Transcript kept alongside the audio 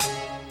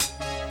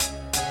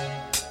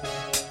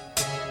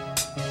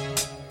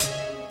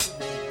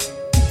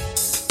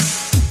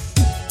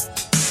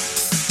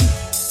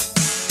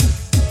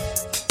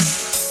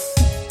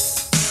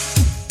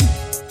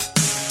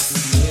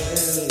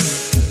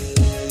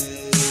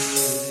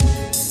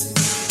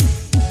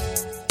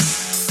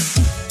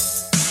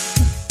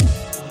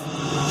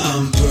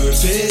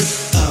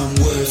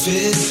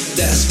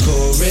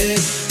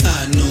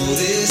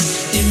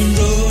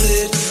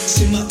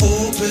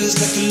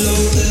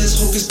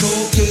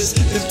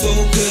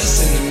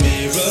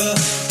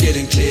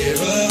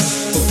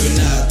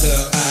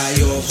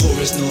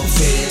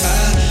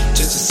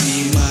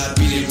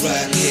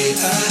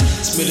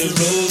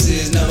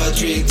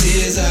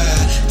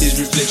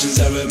reflections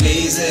are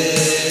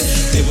amazing.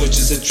 They were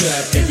just a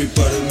trap, every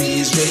part of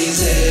me is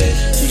raising.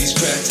 Through these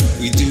cracks,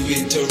 we do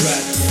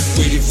interact.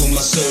 Waiting for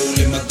my soul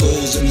and my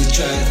goals on the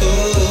track.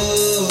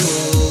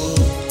 Oh,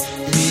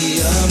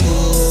 mi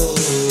amor,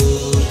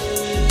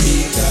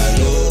 mi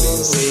calor,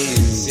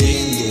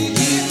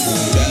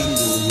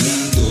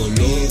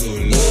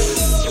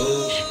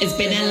 it's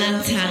been a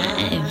long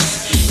time,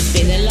 it's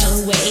been a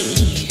long way,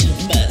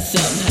 but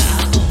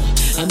somehow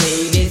I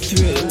made it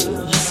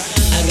through.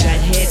 I got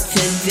hit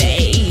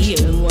today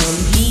in one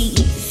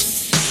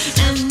piece.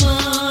 I'm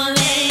more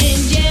than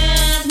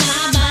just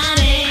my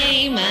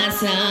body, my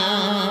soul.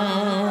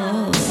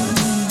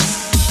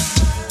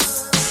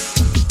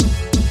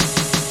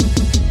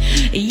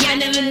 I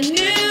never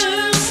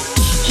knew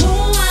who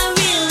I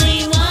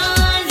really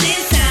was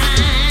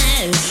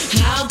inside.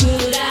 How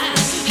could I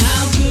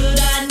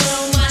know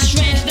my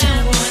strength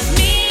that was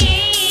me?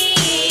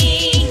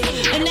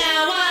 And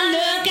now I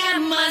look at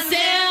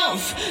myself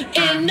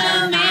in the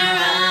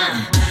mirror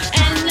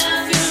and I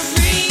feel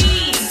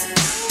free.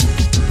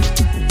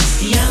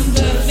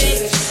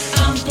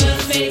 I'm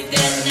perfect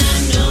and I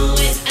know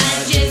it. I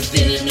just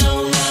didn't know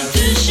how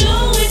to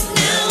show it.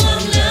 Now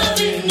I'm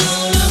loving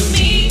all of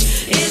me.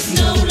 It's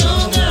no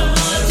longer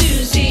hard to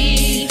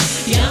see.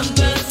 I'm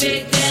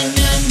perfect and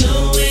I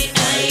know it. I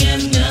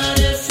am not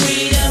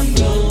afraid. I'm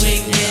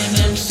growing and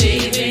I'm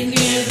saving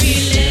every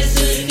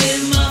lesson in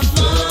my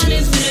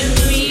fondest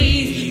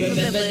memories.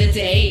 Remember the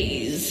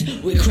days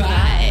we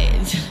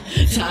cried,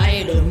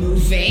 tired of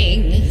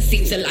moving.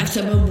 Seems a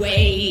lifetime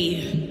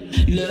away.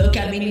 Look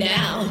at me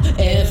now,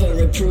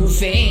 ever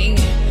approving,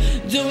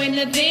 doing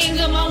the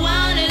things of my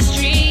wildest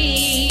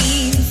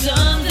dreams.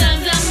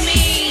 Sometimes I'm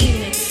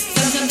mean,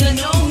 sometimes I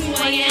know who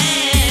I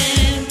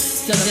am,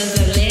 sometimes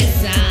I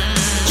listen.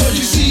 Can't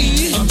you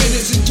see? I'm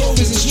balancing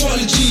Taurus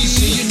astrology,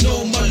 so you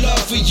know my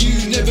love for you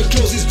never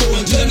closes for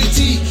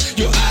eternity.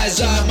 Your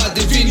eyes are my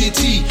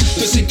divinity,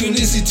 the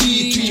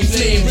synchronicity, twin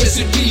flame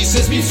recipe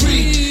sets me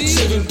free.